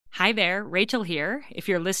Hi there, Rachel here. If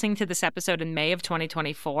you're listening to this episode in May of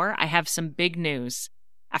 2024, I have some big news.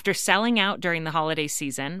 After selling out during the holiday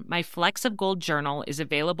season, my Flecks of Gold journal is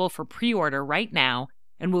available for pre-order right now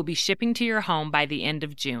and will be shipping to your home by the end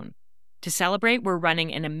of June. To celebrate, we're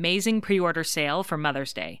running an amazing pre-order sale for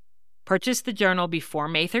Mother's Day. Purchase the journal before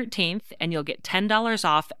May 13th and you'll get $10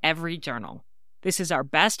 off every journal. This is our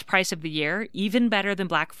best price of the year, even better than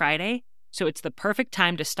Black Friday, so it's the perfect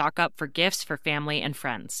time to stock up for gifts for family and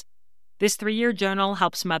friends. This 3-year journal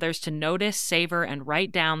helps mothers to notice, savor, and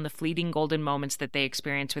write down the fleeting golden moments that they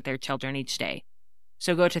experience with their children each day.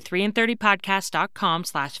 So go to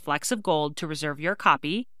 3in30podcast.com/flecksofgold to reserve your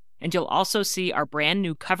copy, and you'll also see our brand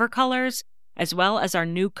new cover colors, as well as our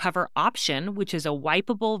new cover option, which is a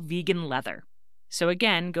wipeable vegan leather. So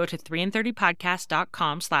again, go to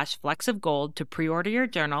 3in30podcast.com/flecksofgold to pre-order your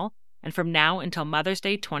journal, and from now until Mother's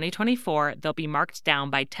Day 2024, they'll be marked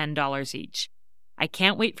down by $10 each. I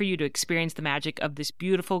can't wait for you to experience the magic of this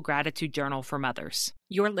beautiful gratitude journal for mothers.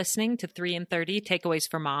 You're listening to 3 in 30 Takeaways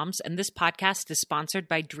for Moms, and this podcast is sponsored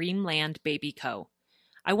by Dreamland Baby Co.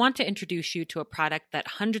 I want to introduce you to a product that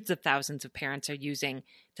hundreds of thousands of parents are using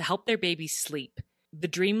to help their babies sleep, the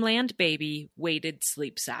Dreamland Baby Weighted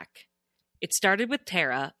Sleep Sack. It started with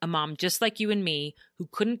Tara, a mom just like you and me, who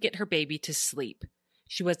couldn't get her baby to sleep.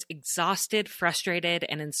 She was exhausted, frustrated,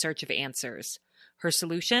 and in search of answers. Her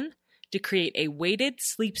solution? To create a weighted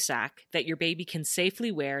sleep sack that your baby can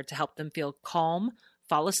safely wear to help them feel calm,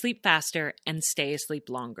 fall asleep faster, and stay asleep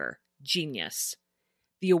longer. Genius.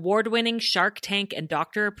 The award-winning Shark Tank and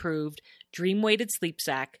doctor-approved Dream Weighted Sleep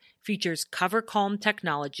Sack features Cover Calm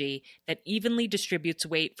technology that evenly distributes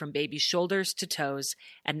weight from baby's shoulders to toes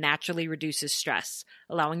and naturally reduces stress,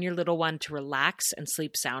 allowing your little one to relax and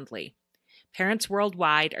sleep soundly. Parents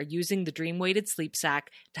worldwide are using the Dream Weighted Sleep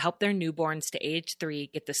Sack to help their newborns to age 3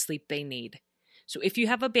 get the sleep they need. So if you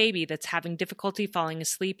have a baby that's having difficulty falling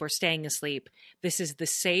asleep or staying asleep, this is the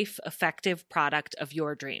safe, effective product of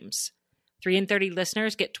your dreams. 3 in 30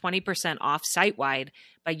 listeners get 20% off site-wide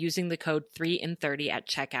by using the code 3in30 at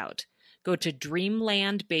checkout. Go to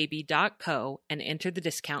dreamlandbaby.co and enter the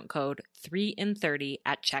discount code 3in30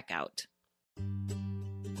 at checkout.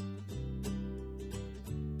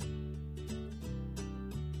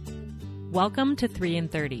 Welcome to 3 in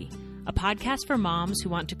 30, a podcast for moms who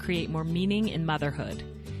want to create more meaning in motherhood.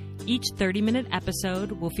 Each 30-minute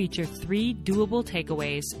episode will feature 3 doable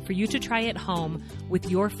takeaways for you to try at home with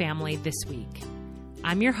your family this week.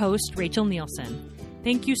 I'm your host, Rachel Nielsen.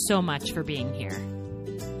 Thank you so much for being here.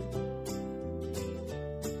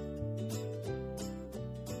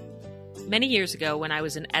 Many years ago, when I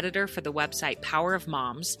was an editor for the website Power of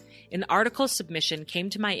Moms, an article submission came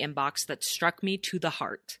to my inbox that struck me to the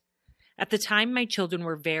heart. At the time, my children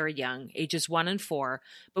were very young, ages 1 and 4,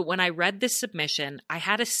 but when I read this submission, I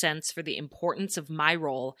had a sense for the importance of my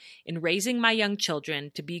role in raising my young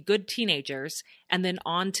children to be good teenagers and then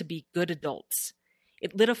on to be good adults.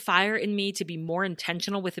 It lit a fire in me to be more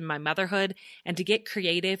intentional within my motherhood and to get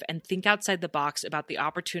creative and think outside the box about the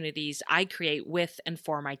opportunities I create with and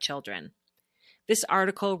for my children. This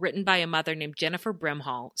article, written by a mother named Jennifer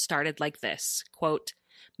Brimhall, started like this, quote,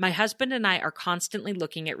 "My husband and I are constantly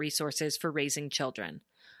looking at resources for raising children.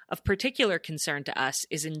 Of particular concern to us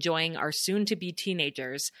is enjoying our soon-to-be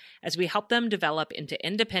teenagers as we help them develop into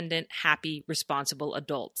independent, happy, responsible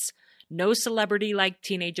adults. No celebrity-like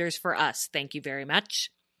teenagers for us, thank you very much."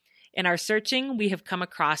 In our searching, we have come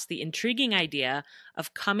across the intriguing idea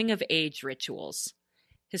of coming-of-age rituals.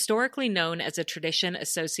 Historically known as a tradition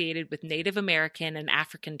associated with Native American and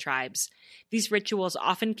African tribes, these rituals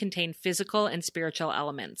often contain physical and spiritual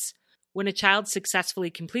elements. When a child successfully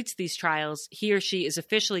completes these trials, he or she is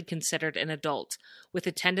officially considered an adult, with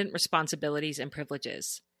attendant responsibilities and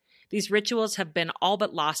privileges. These rituals have been all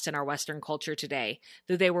but lost in our Western culture today,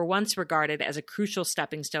 though they were once regarded as a crucial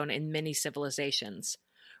stepping stone in many civilizations.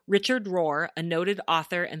 Richard Rohr, a noted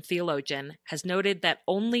author and theologian, has noted that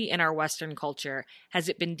only in our Western culture has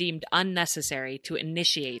it been deemed unnecessary to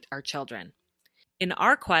initiate our children. In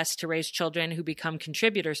our quest to raise children who become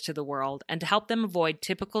contributors to the world and to help them avoid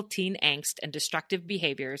typical teen angst and destructive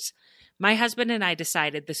behaviors, my husband and I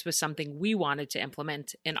decided this was something we wanted to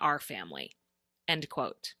implement in our family. End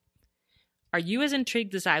quote. Are you as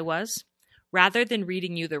intrigued as I was? Rather than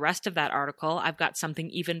reading you the rest of that article, I've got something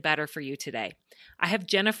even better for you today. I have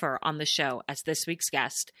Jennifer on the show as this week's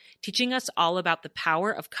guest, teaching us all about the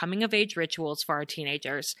power of coming-of-age rituals for our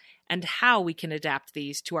teenagers and how we can adapt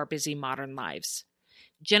these to our busy modern lives.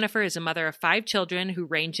 Jennifer is a mother of 5 children who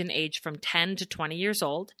range in age from 10 to 20 years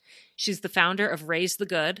old. She's the founder of Raise the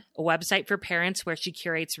Good, a website for parents where she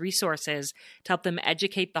curates resources to help them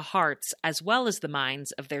educate the hearts as well as the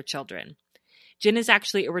minds of their children. Jen is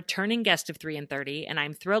actually a returning guest of 3 in 30, and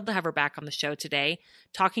I'm thrilled to have her back on the show today,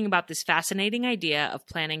 talking about this fascinating idea of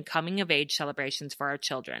planning coming-of-age celebrations for our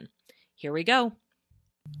children. Here we go.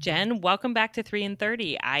 Jen, welcome back to 3 in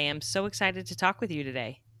 30. I am so excited to talk with you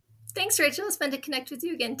today. Thanks, Rachel. It's fun to connect with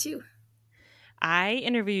you again, too. I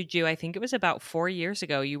interviewed you, I think it was about 4 years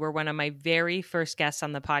ago. You were one of my very first guests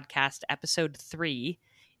on the podcast, episode 3,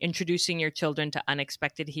 introducing your children to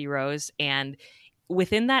unexpected heroes. And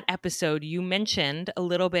within that episode, you mentioned a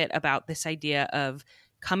little bit about this idea of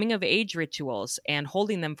coming of age rituals and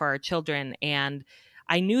holding them for our children. And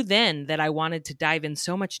I knew then that I wanted to dive in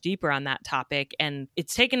so much deeper on that topic, and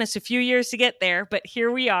it's taken us a few years to get there, but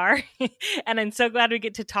here we are. And I'm so glad we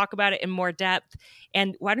get to talk about it in more depth.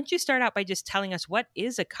 And why don't you start out by just telling us, what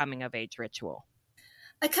is a coming of age ritual?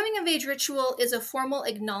 A coming of age ritual is a formal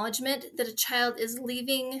acknowledgement that a child is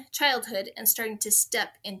leaving childhood and starting to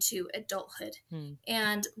step into adulthood.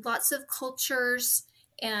 And lots of cultures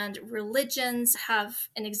and religions have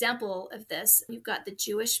an example of this. You've got the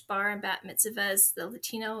Jewish bar and bat mitzvahs, the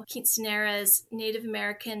Latino quinceañeras, Native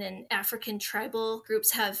American and African tribal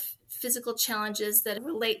groups have physical challenges that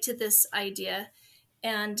relate to this idea.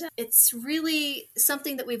 And it's really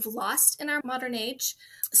something that we've lost in our modern age.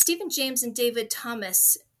 Stephen James and David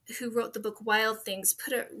Thomas, who wrote the book Wild Things,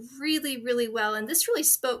 put it really, really well. And this really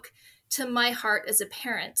spoke to my heart as a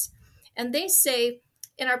parent. And they say,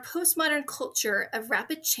 in our postmodern culture of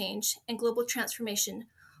rapid change and global transformation,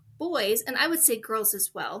 boys, and I would say girls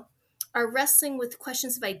as well, are wrestling with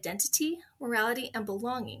questions of identity, morality, and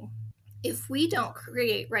belonging. If we don't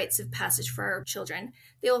create rites of passage for our children,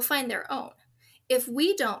 they will find their own. If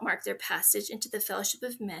we don't mark their passage into the fellowship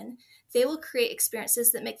of men, they will create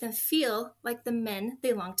experiences that make them feel like the men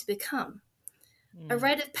they long to become. A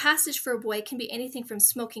rite of passage for a boy can be anything from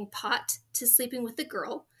smoking pot to sleeping with a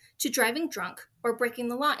girl, to driving drunk or breaking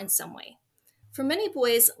the law in some way. For many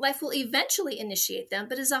boys, life will eventually initiate them,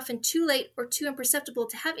 but is often too late or too imperceptible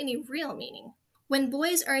to have any real meaning. When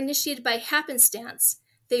boys are initiated by happenstance,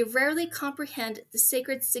 they rarely comprehend the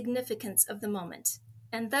sacred significance of the moment,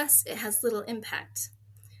 and thus it has little impact.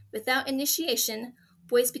 Without initiation,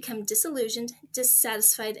 boys become disillusioned,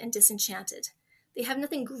 dissatisfied, and disenchanted. They have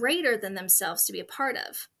nothing greater than themselves to be a part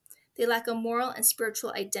of. They lack a moral and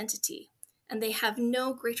spiritual identity, and they have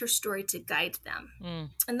no greater story to guide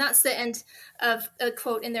them. And that's the end of a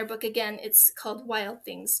quote in their book. Again, it's called Wild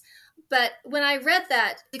Things. But when I read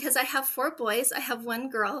that, because I have 4 boys, I have 1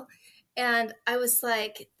 girl, and I was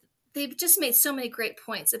like, they've just made so many great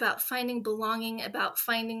points about finding belonging, about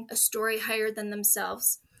finding a story higher than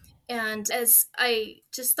themselves. And as I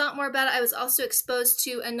just thought more about it, I was also exposed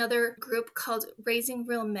to another group called Raising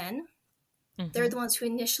Real Men. They're the ones who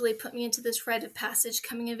initially put me into this rite of passage,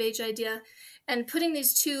 coming of age idea. And putting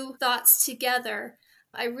these 2 thoughts together,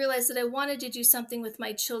 I realized that I wanted to do something with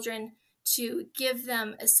my children to give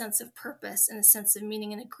them a sense of purpose and a sense of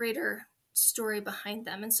meaning and a greater story behind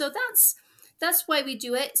them. And so that's why we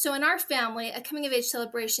do it. So in our family, a coming of age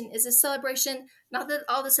celebration is a celebration, not that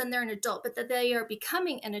all of a sudden they're an adult, but that they are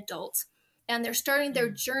becoming an adult and they're starting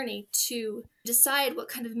their journey to decide what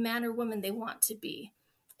kind of man or woman they want to be.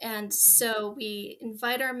 And so we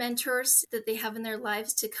invite our mentors that they have in their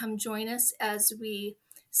lives to come join us as we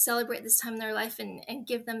celebrate this time in their life and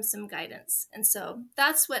give them some guidance. And so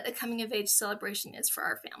that's what a coming of age celebration is for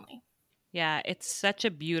our family. Yeah, it's such a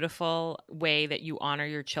beautiful way that you honor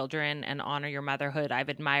your children and honor your motherhood. I've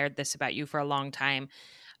admired this about you for a long time.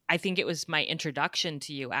 I think it was my introduction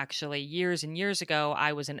to you, actually. Years and years ago,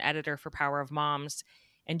 I was an editor for Power of Moms,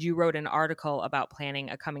 and you wrote an article about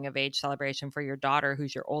planning a coming of age celebration for your daughter,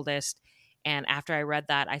 who's your oldest. And after I read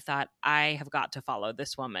that, I thought, I have got to follow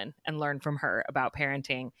this woman and learn from her about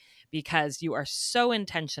parenting, because you are so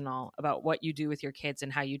intentional about what you do with your kids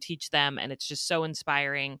and how you teach them. And it's just so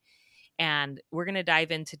inspiring. And we're going to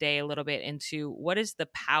dive in today a little bit into what is the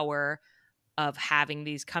power of having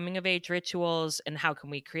these coming of age rituals and how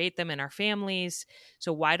can we create them in our families.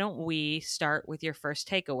 So why don't we start with your first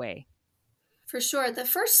takeaway? For sure. The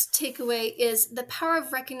first takeaway is the power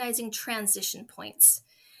of recognizing transition points.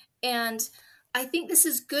 And I think this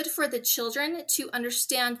is good for the children to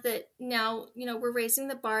understand that now, we're raising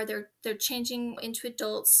the bar. They're changing into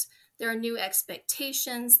adults. There are new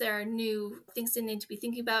expectations. There are new things they need to be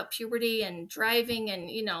thinking about, puberty and driving and,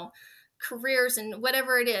 careers and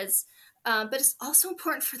whatever it is. But it's also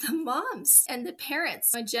important for the moms and the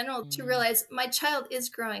parents in general to realize my child is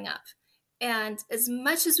growing up. And as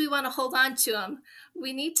much as we want to hold on to them,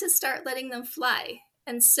 we need to start letting them fly.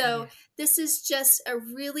 And so this is just a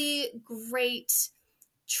really great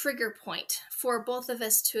trigger point for both of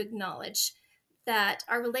us to acknowledge that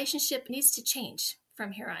our relationship needs to change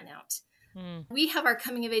from here on out. We have our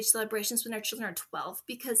coming of age celebrations when our children are 12,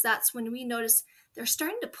 because that's when we notice they're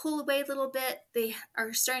starting to pull away a little bit. They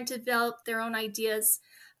are starting to develop their own ideas.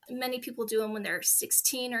 Many people do them when they're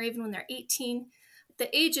 16 or even when they're 18.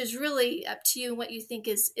 The age is really up to you and what you think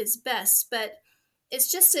is best, but it's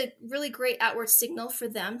just a really great outward signal for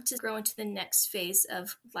them to grow into the next phase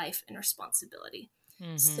of life and responsibility.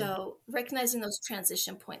 So recognizing those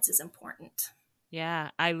transition points is important. Yeah,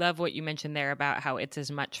 I love what you mentioned there about how it's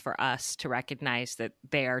as much for us to recognize that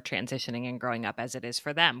they are transitioning and growing up as it is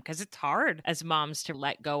for them, because it's hard as moms to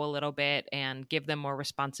let go a little bit and give them more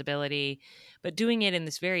responsibility, but doing it in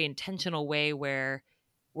this very intentional way where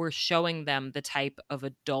we're showing them the type of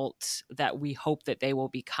adults that we hope that they will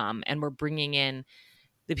become, and we're bringing in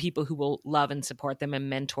the people who will love and support them and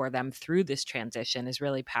mentor them through this transition is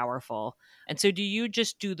really powerful. And so do you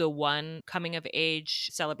just do the one coming of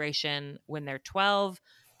age celebration when they're 12?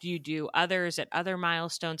 Do you do others at other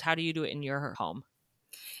milestones? How do you do it in your home?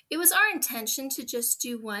 It was our intention to just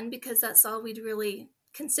do one because that's all we'd really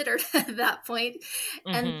considered at that point.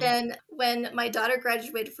 And then when my daughter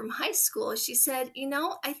graduated from high school, she said,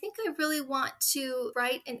 I think I really want to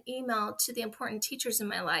write an email to the important teachers in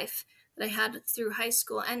my life that I had through high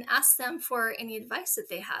school and ask them for any advice that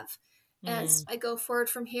they have as I go forward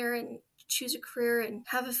from here and choose a career and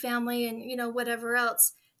have a family and, whatever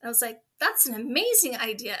else. And I was like, that's an amazing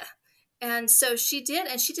idea. And so she did,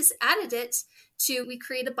 and she just added it we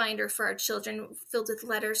create a binder for our children filled with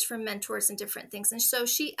letters from mentors and different things. And so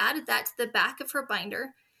she added that to the back of her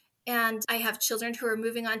binder. And I have children who are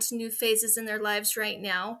moving on to new phases in their lives right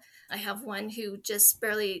now. I have one who just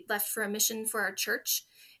barely left for a mission for our church.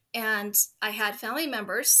 And I had family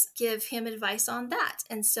members give him advice on that.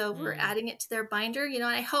 And so we're adding it to their binder, and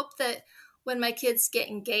I hope that when my kids get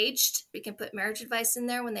engaged, we can put marriage advice in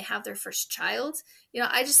there when they have their first child.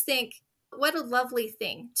 I just think what a lovely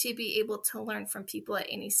thing to be able to learn from people at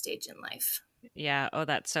any stage in life. Yeah. Oh,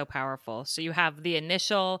 that's so powerful. So you have the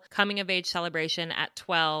initial coming of age celebration at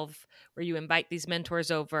 12, where you invite these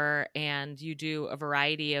mentors over and you do a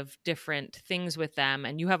variety of different things with them.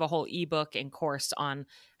 And you have a whole ebook and course on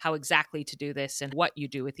how exactly to do this and what you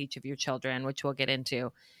do with each of your children, which we'll get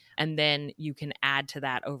into. And then you can add to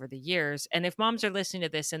that over the years. And if moms are listening to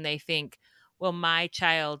this and they think, well, my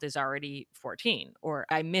child is already 14, or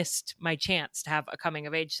I missed my chance to have a coming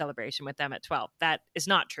of age celebration with them at 12. That is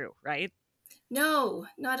not true, right? No,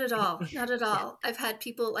 not at all. Not at all. I've had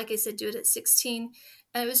people, like I said, do it at 16.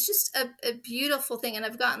 And it was just a beautiful thing. And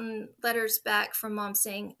I've gotten letters back from moms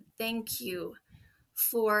saying, thank you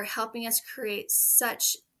for helping us create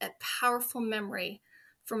such a powerful memory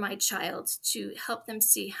for my child, to help them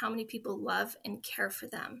see how many people love and care for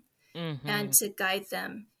them and to guide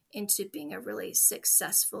them into being a really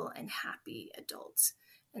successful and happy adult.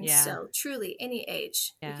 And so truly, any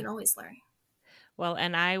age, we can always learn. Well,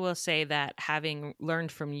 and I will say that having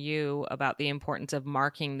learned from you about the importance of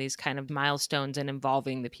marking these kind of milestones and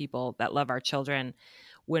involving the people that love our children,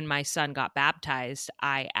 when my son got baptized,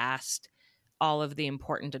 I asked all of the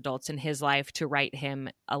important adults in his life to write him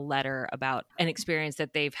a letter about an experience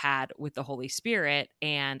that they've had with the Holy Spirit.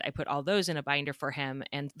 And I put all those in a binder for him.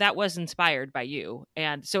 And that was inspired by you.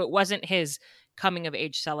 And so it wasn't his coming of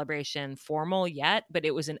age celebration formal yet, but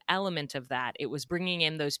it was an element of that. It was bringing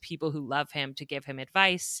in those people who love him to give him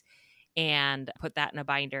advice and put that in a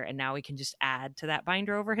binder. And now we can just add to that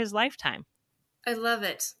binder over his lifetime. I love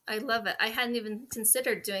it. I love it. I hadn't even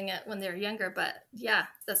considered doing it when they were younger, but yeah,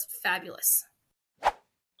 that's fabulous.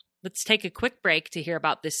 Let's take a quick break to hear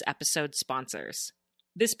about this episode's sponsors.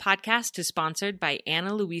 This podcast is sponsored by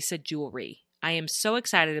Ana Luisa Jewelry. I am so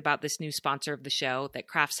excited about this new sponsor of the show that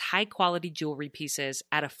crafts high-quality jewelry pieces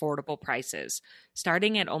at affordable prices,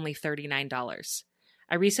 starting at only $39.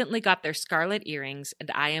 I recently got their scarlet earrings,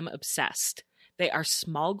 and I am obsessed. They are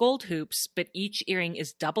small gold hoops, but each earring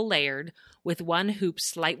is double layered, with one hoop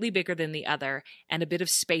slightly bigger than the other and a bit of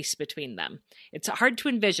space between them. It's hard to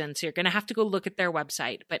envision, so you're going to have to go look at their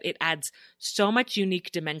website, but it adds so much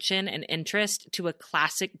unique dimension and interest to a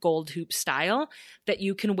classic gold hoop style that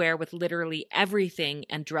you can wear with literally everything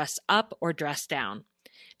and dress up or dress down.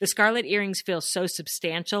 The scarlet earrings feel so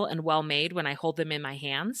substantial and well made when I hold them in my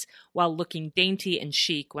hands, while looking dainty and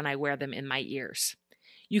chic when I wear them in my ears.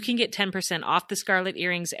 You can get 10% off the scarlet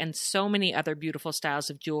earrings and so many other beautiful styles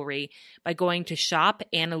of jewelry by going to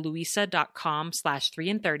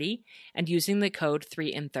shopanaluisa.com/3in30 and using the code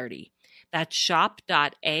 3in30. That's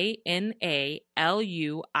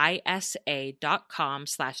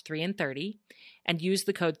shop.analuisa.com/3and30 and use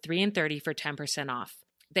the code 3and30 for 10% off.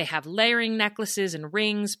 They have layering necklaces and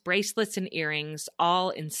rings, bracelets and earrings,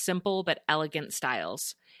 all in simple but elegant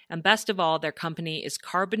styles. And best of all, their company is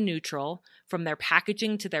carbon neutral. From their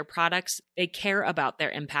packaging to their products, they care about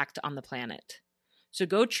their impact on the planet. So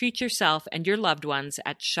go treat yourself and your loved ones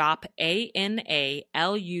at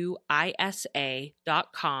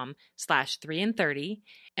shop.analuisa.com/3and30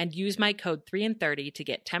 and use my code 3and30 to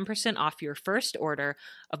get 10% off your first order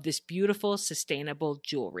of this beautiful, sustainable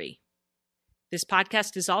jewelry. This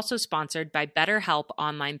podcast is also sponsored by BetterHelp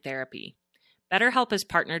Online Therapy. BetterHelp has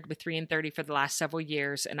partnered with 3and30 for the last several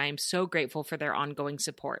years, and I am so grateful for their ongoing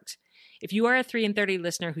support. If you are a 3and30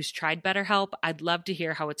 listener who's tried BetterHelp, I'd love to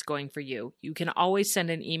hear how it's going for you. You can always send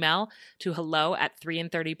an email to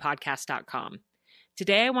hello@3and30podcast.com.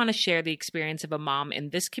 Today, I want to share the experience of a mom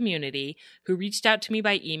in this community who reached out to me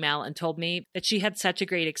by email and told me that she had such a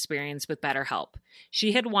great experience with BetterHelp.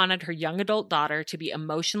 She had wanted her young adult daughter to be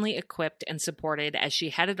emotionally equipped and supported as she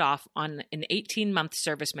headed off on an 18-month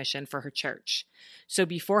service mission for her church. So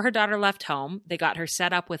before her daughter left home, they got her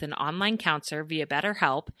set up with an online counselor via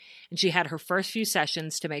BetterHelp, and she had her first few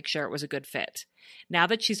sessions to make sure it was a good fit. Now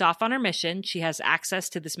that she's off on her mission, she has access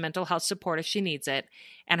to this mental health support if she needs it,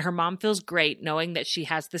 and her mom feels great knowing that she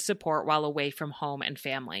has the support while away from home and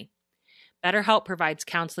family. BetterHelp provides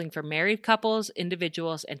counseling for married couples,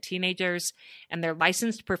 individuals, and teenagers, and their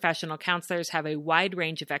licensed professional counselors have a wide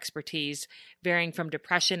range of expertise, varying from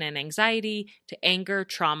depression and anxiety to anger,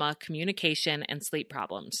 trauma, communication, and sleep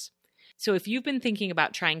problems. So if you've been thinking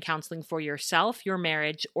about trying counseling for yourself, your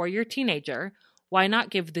marriage, or your teenager, why not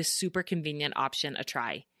give this super convenient option a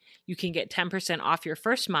try? You can get 10% off your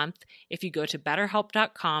first month if you go to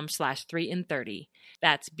betterhelp.com/3and30.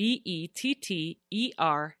 That's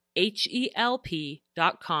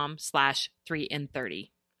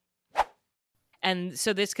BETTERHELP.com/3and30. And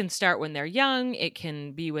so this can start when they're young. It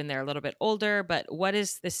can be when they're a little bit older. But what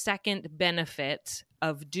is the second benefit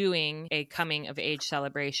of doing a coming of age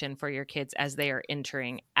celebration for your kids as they are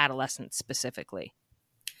entering adolescence specifically?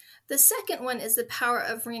 The second one is the power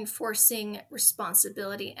of reinforcing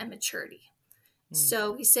responsibility and maturity.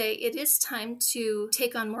 So we say it is time to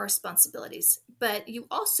take on more responsibilities, but you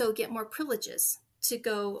also get more privileges to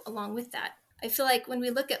go along with that. I feel like when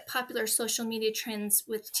we look at popular social media trends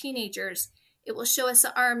with teenagers, it will show us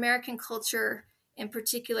that our American culture in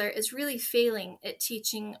particular is really failing at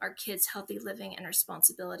teaching our kids healthy living and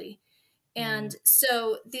responsibility. And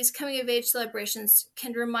so these coming of age celebrations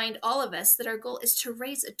can remind all of us that our goal is to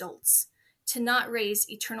raise adults, to not raise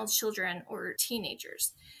eternal children or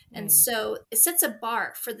teenagers. And so it sets a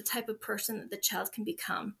bar for the type of person that the child can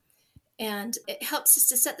become. And it helps us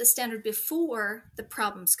to set the standard before the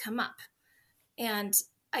problems come up. And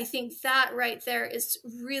I think that right there is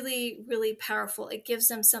really, really powerful. It gives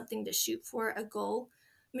them something to shoot for, a goal.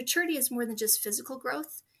 Maturity is more than just physical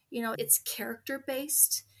growth. You know, it's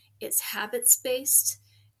character-based. It's habits-based.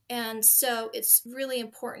 And so it's really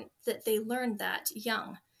important that they learn that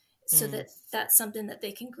young so that that's something that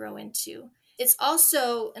they can grow into. It's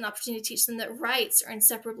also an opportunity to teach them that rights are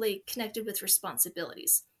inseparably connected with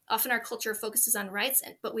responsibilities. Often our culture focuses on rights,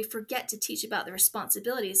 but we forget to teach about the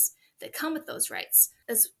responsibilities that come with those rights,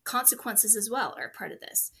 as consequences as well are part of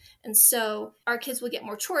this. And so our kids will get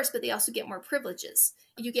more chores, but they also get more privileges.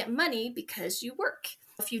 You get money because you work.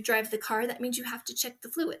 If you drive the car, that means you have to check the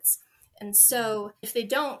fluids. And so if they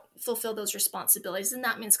don't fulfill those responsibilities, then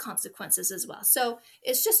that means consequences as well. So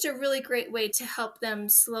it's just a really great way to help them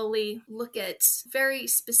slowly look at very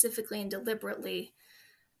specifically and deliberately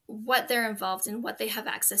what they're involved in, what they have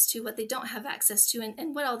access to, what they don't have access to,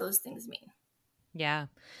 and what all those things mean. Yeah.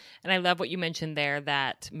 And I love what you mentioned there,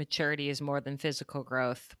 that maturity is more than physical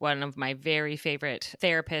growth. One of my very favorite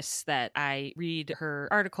therapists that I read her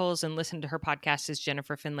articles and listen to her podcast is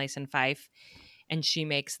Jennifer Finlayson-Fife. And she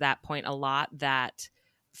makes that point a lot, that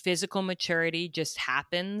physical maturity just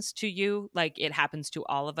happens to you. Like it happens to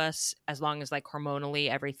all of us as long as like hormonally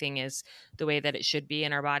everything is the way that it should be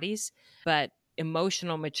in our bodies. But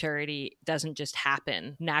emotional maturity doesn't just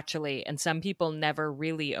happen naturally. And some people never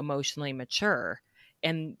really emotionally mature.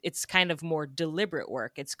 And it's kind of more deliberate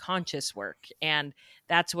work. It's conscious work. And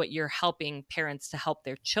that's what you're helping parents to help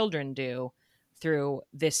their children do through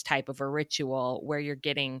this type of a ritual, where you're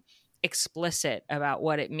getting explicit about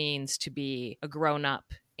what it means to be a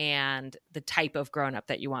grown-up and the type of grown-up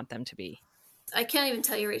that you want them to be. I can't even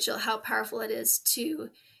tell you, Rachel, how powerful it is to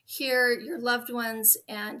hear your loved ones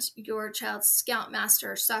and your child's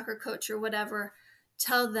scoutmaster or soccer coach or whatever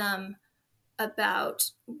tell them about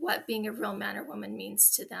what being a real man or woman means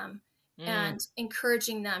to them. and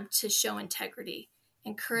encouraging them to show integrity,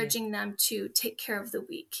 encouraging them to take care of the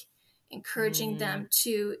weak, encouraging them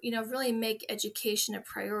to, really make education a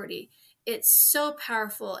priority. It's so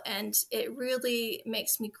powerful, and it really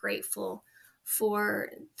makes me grateful for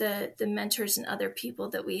the mentors and other people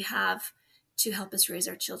that we have to help us raise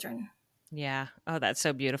our children. Yeah. Oh, that's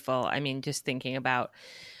so beautiful. I mean, just thinking about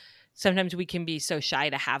sometimes we can be so shy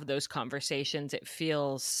to have those conversations. It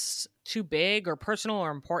feels too big or personal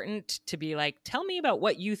or important to be like, tell me about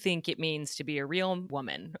what you think it means to be a real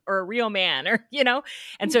woman or a real man, or,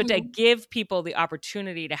 and so to give people the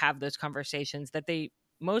opportunity to have those conversations that they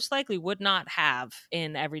most likely would not have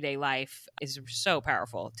in everyday life is so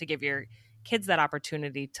powerful, to give your kids that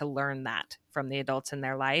opportunity to learn that from the adults in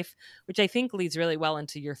their life, which I think leads really well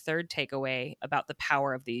into your third takeaway about the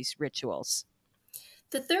power of these rituals.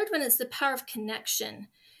 The third one is the power of connection.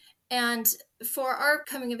 And for our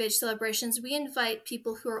coming of age celebrations, we invite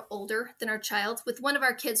people who are older than our child. With one of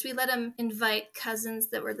our kids, we let him invite cousins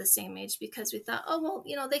that were the same age because we thought, oh,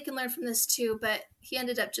 well, they can learn from this too. But he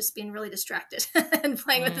ended up just being really distracted and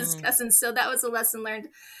playing with his cousins. So that was a lesson learned.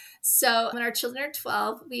 So when our children are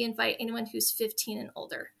 12, we invite anyone who's 15 and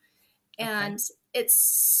older. And it's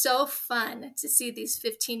so fun to see these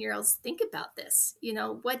 15-year-olds think about this.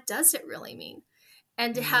 What does it really mean?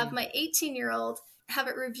 And to have my 18-year-old have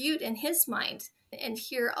it reviewed in his mind and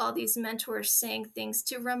hear all these mentors saying things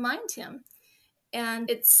to remind him. And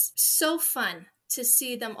it's so fun to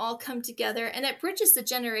see them all come together, and it bridges the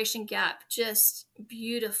generation gap just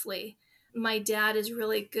beautifully. My dad is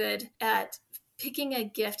really good at picking a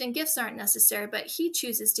gift, and gifts aren't necessary, but he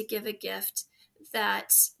chooses to give a gift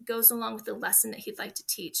that goes along with the lesson that he'd like to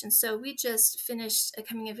teach. And so we just finished a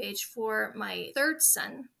coming of age for my third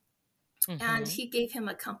son, and he gave him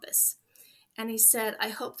a compass. And he said, I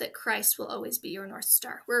hope that Christ will always be your North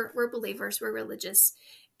Star. We're believers, we're religious.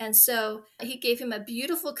 And so he gave him a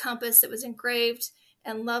beautiful compass that was engraved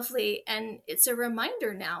and lovely. And it's a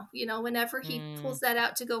reminder now, whenever he pulls that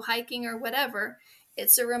out to go hiking or whatever,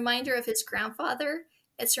 it's a reminder of his grandfather.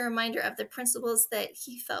 It's a reminder of the principles that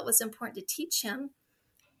he felt was important to teach him.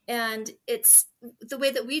 And it's the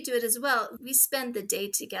way that we do it as well. We spend the day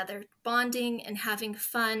together, bonding and having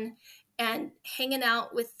fun and hanging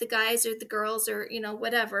out with the guys or the girls or,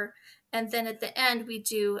 whatever. And then at the end, we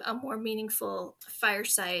do a more meaningful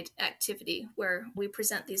fireside activity where we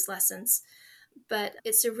present these lessons. But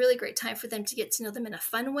it's a really great time for them to get to know them in a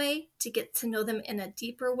fun way, to get to know them in a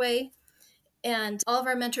deeper way. And all of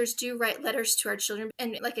our mentors do write letters to our children.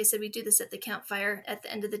 And like I said, we do this at the campfire at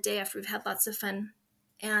the end of the day after we've had lots of fun.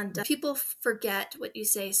 And people forget what you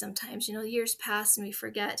say sometimes. Years pass and we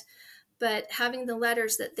forget. But having the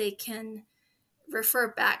letters that they can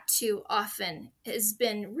refer back to often has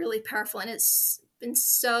been really powerful. And it's been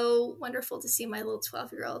so wonderful to see my little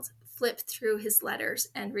 12-year-old flip through his letters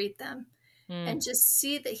and read them and just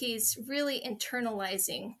see that he's really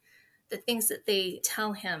internalizing the things that they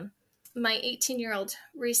tell him. My 18-year-old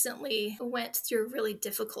recently went through a really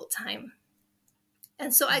difficult time.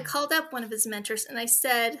 And so I called up one of his mentors and I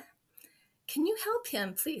said, can you help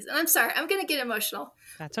him, please? And I'm sorry, I'm going to get emotional.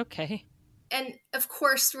 That's okay. And of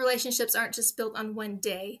course, relationships aren't just built on one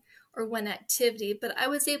day or one activity, but I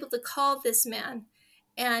was able to call this man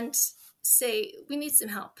and say, we need some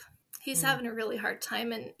help. He's having a really hard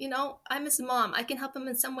time. And, I'm his mom. I can help him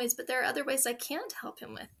in some ways, but there are other ways I can't help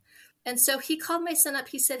him with. And so he called my son up.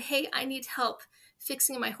 He said, hey, I need help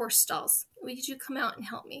fixing my horse stalls. Would you come out and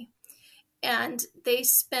help me? And they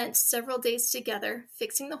spent several days together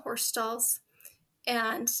fixing the horse stalls.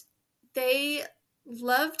 And they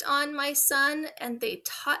loved on my son and they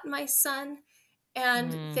taught my son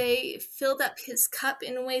and they filled up his cup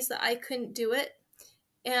in ways that I couldn't do it.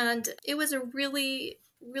 And it was a really,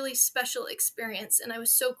 really special experience. And I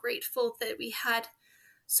was so grateful that we had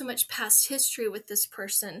so much past history with this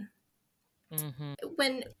person.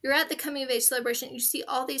 When you're at the coming of age celebration, you see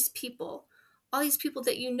all these people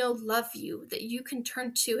that love you, that you can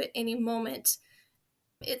turn to at any moment.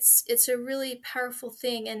 It's a really powerful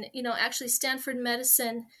thing. And, actually Stanford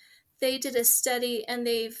Medicine, they did a study and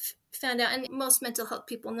they've found out, and most mental health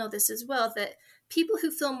people know this as well, that people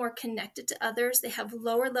who feel more connected to others, they have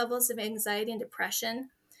lower levels of anxiety and depression.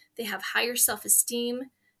 They have higher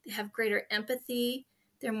self-esteem. They have greater empathy.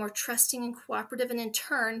 They're more trusting and cooperative. And in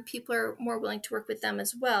turn, people are more willing to work with them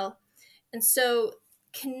as well. And so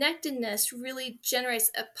connectedness really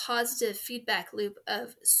generates a positive feedback loop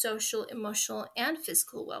of social, emotional, and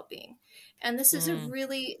physical well-being. And this is a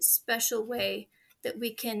really special way that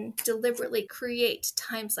we can deliberately create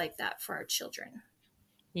times like that for our children.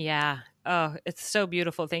 Yeah. Oh, it's so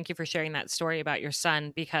beautiful. Thank you for sharing that story about your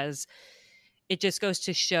son, because it just goes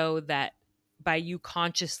to show that by you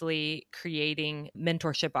consciously creating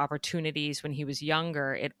mentorship opportunities when he was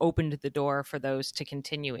younger, it opened the door for those to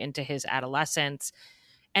continue into his adolescence.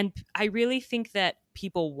 And I really think that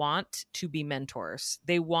people want to be mentors.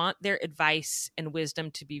 They want their advice and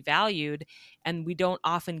wisdom to be valued, and we don't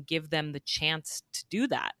often give them the chance to do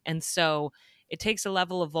that. And so it takes a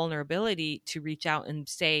level of vulnerability to reach out and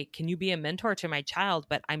say, can you be a mentor to my child?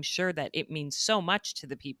 But I'm sure that it means so much to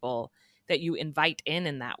the people that you invite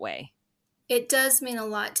in that way. It does mean a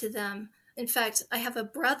lot to them. In fact, I have a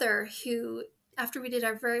brother who, after we did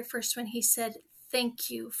our very first one, he said, "Thank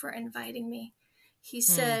you for inviting me." He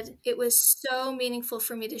said, it was so meaningful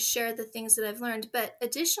for me to share the things that I've learned. But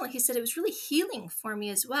additionally, he said it was really healing for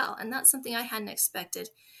me as well. And that's something I hadn't expected.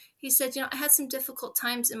 He said, I had some difficult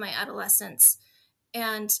times in my adolescence,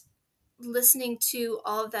 and listening to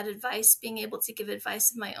all of that advice, being able to give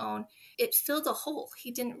advice of my own, it filled a hole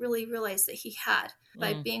he didn't really realize that he had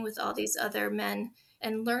by being with all these other men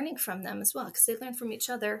and learning from them as well, because they learn from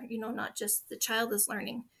each other, not just the child is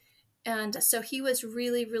learning. And so he was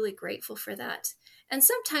really, really grateful for that. And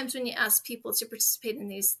sometimes when you ask people to participate in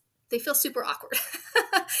these, they feel super awkward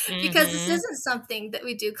because this isn't something that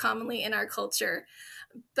we do commonly in our culture.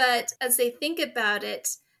 But as they think about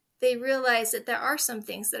it, they realize that there are some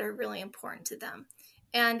things that are really important to them.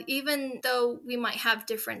 And even though we might have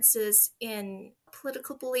differences in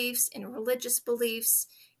political beliefs, in religious beliefs,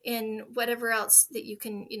 in whatever else that you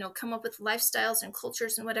can, come up with lifestyles and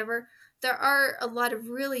cultures and whatever, there are a lot of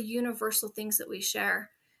really universal things that we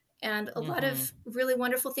share, and a lot of really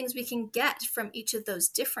wonderful things we can get from each of those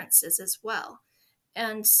differences as well.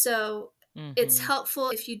 And so it's helpful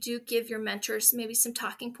if you do give your mentors maybe some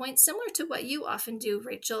talking points, similar to what you often do,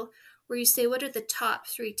 Rachel, where you say, what are the top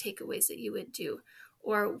 3 takeaways that you would do?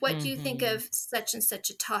 Or what do you think of such and such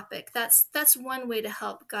a topic? That's one way to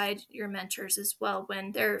help guide your mentors as well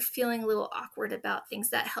when they're feeling a little awkward about things.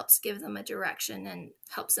 That helps give them a direction and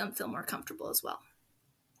helps them feel more comfortable as well.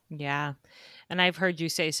 Yeah. And I've heard you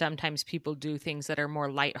say sometimes people do things that are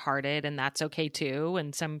more lighthearted, and that's okay too.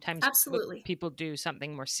 And sometimes people do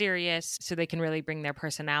something more serious so they can really bring their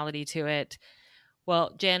personality to it.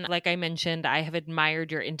 Well, Jen, like I mentioned, I have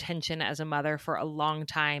admired your intention as a mother for a long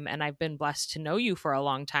time, and I've been blessed to know you for a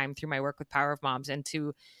long time through my work with Power of Moms, and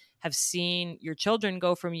to have seen your children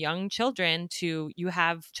go from young children to you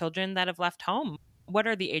have children that have left home. What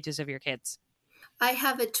are the ages of your kids? I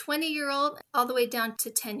have a 20-year-old all the way down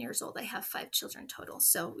to 10 years old. I have 5 children total.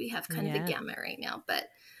 So we have kind of the gamut right now. But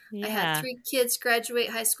I had 3 kids graduate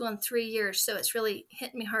high school in 3 years. So it's really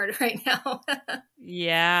hitting me hard right now.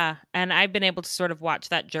 Yeah. And I've been able to sort of watch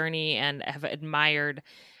that journey and have admired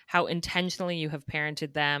how intentionally you have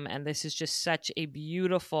parented them. And this is just such a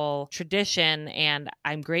beautiful tradition. And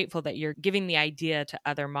I'm grateful that you're giving the idea to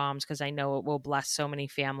other moms, because I know it will bless so many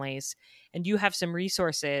families. And you have some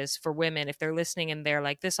resources for women if they're listening and they're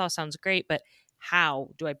like, this all sounds great, but how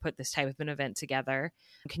do I put this type of an event together?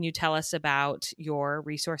 Can you tell us about your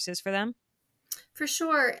resources for them? For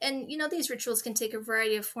sure. And, these rituals can take a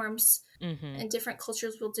variety of forms, and different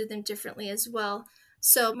cultures will do them differently as well.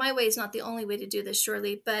 So my way is not the only way to do this,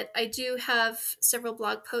 surely, but I do have several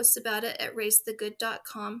blog posts about it at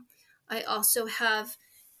raisethegood.com. I also have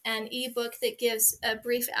an ebook that gives a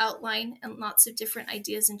brief outline and lots of different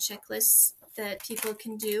ideas and checklists that people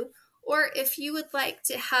can do. Or if you would like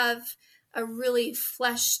to have a really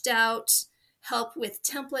fleshed out help with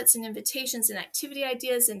templates and invitations and activity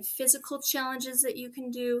ideas and physical challenges that you can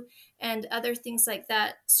do and other things like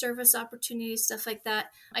that, service opportunities, stuff like that,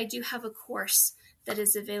 I do have a course that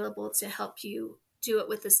is available to help you do it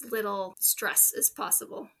with as little stress as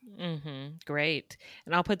possible. Great.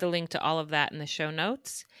 And I'll put the link to all of that in the show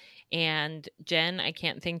notes. And Jen, I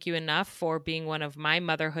can't thank you enough for being one of my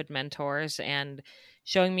motherhood mentors and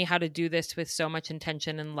showing me how to do this with so much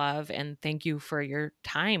intention and love. And thank you for your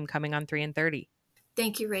time coming on 3 in 30.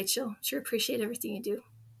 Thank you, Rachel. Sure appreciate everything you do.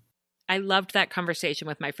 I loved that conversation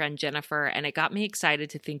with my friend Jennifer, and it got me excited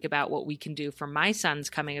to think about what we can do for my son's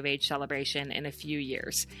coming of age celebration in a few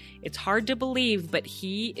years. It's hard to believe, but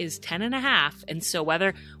he is 10 and a half, and so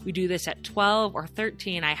whether we do this at 12 or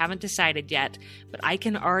 13, I haven't decided yet, but I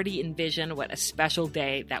can already envision what a special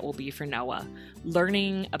day that will be for Noah.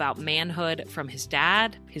 Learning about manhood from his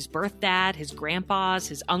dad, his birth dad, his grandpas,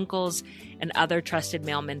 his uncles, and other trusted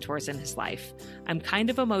male mentors in his life. I'm kind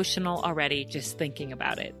of emotional already just thinking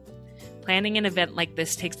about it. Planning an event like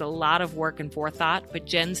this takes a lot of work and forethought, but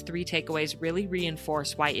Jen's 3 takeaways really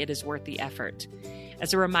reinforce why it is worth the effort.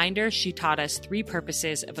 As a reminder, she taught us 3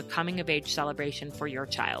 purposes of a coming-of-age celebration for your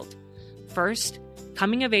child. First,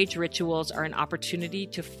 coming-of-age rituals are an opportunity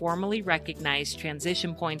to formally recognize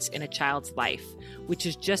transition points in a child's life, which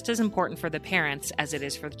is just as important for the parents as it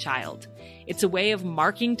is for the child. It's a way of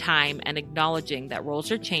marking time and acknowledging that roles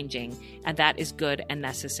are changing, and that is good and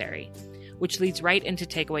necessary. Which leads right into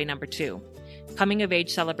takeaway number 2.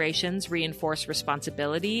 Coming-of-age celebrations reinforce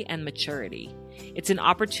responsibility and maturity. It's an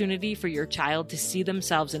opportunity for your child to see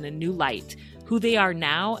themselves in a new light, who they are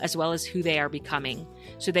now as well as who they are becoming,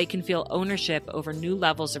 so they can feel ownership over new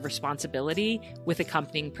levels of responsibility with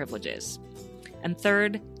accompanying privileges. And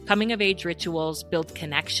third, coming-of-age rituals build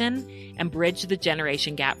connection and bridge the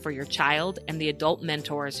generation gap for your child and the adult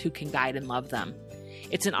mentors who can guide and love them.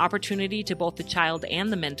 It's an opportunity to both the child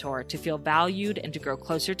and the mentor to feel valued and to grow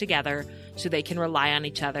closer together so they can rely on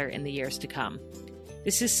each other in the years to come.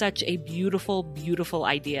 This is such a beautiful, beautiful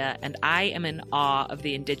idea, and I am in awe of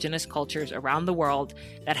the indigenous cultures around the world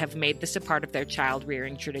that have made this a part of their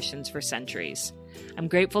child-rearing traditions for centuries. I'm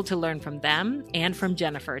grateful to learn from them and from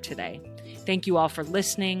Jennifer today. Thank you all for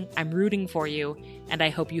listening. I'm rooting for you, and I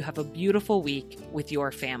hope you have a beautiful week with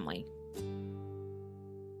your family.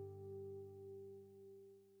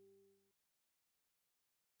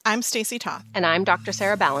 I'm Stacey Toth. And I'm Dr.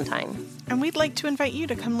 Sarah Ballantyne. And we'd like to invite you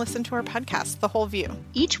to come listen to our podcast, The Whole View.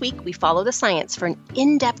 Each week, we follow the science for an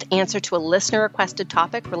in-depth answer to a listener-requested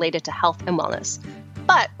topic related to health and wellness.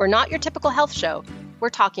 But we're not your typical health show. We're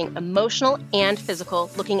talking emotional and physical,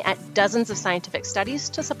 looking at dozens of scientific studies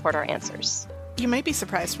to support our answers. You might be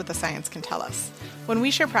surprised what the science can tell us. When we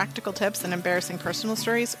share practical tips and embarrassing personal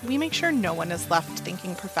stories, we make sure no one is left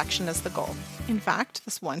thinking perfection is the goal. In fact,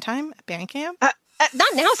 this one time at band camp...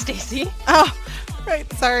 Not now, Stacey. Oh, right,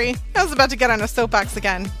 sorry. I was about to get on a soapbox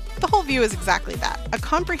again. The Whole View is exactly that, a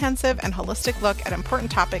comprehensive and holistic look at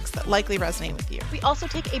important topics that likely resonate with you. We also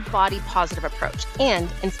take a body-positive approach, and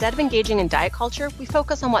instead of engaging in diet culture, we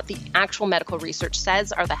focus on what the actual medical research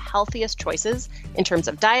says are the healthiest choices in terms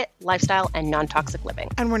of diet, lifestyle, and non-toxic living.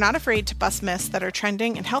 And we're not afraid to bust myths that are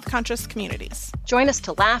trending in health-conscious communities. Join us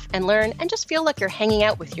to laugh and learn and just feel like you're hanging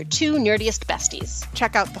out with your two nerdiest besties.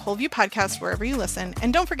 Check out the Whole View podcast wherever you listen,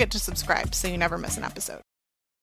 and don't forget to subscribe so you never miss an episode.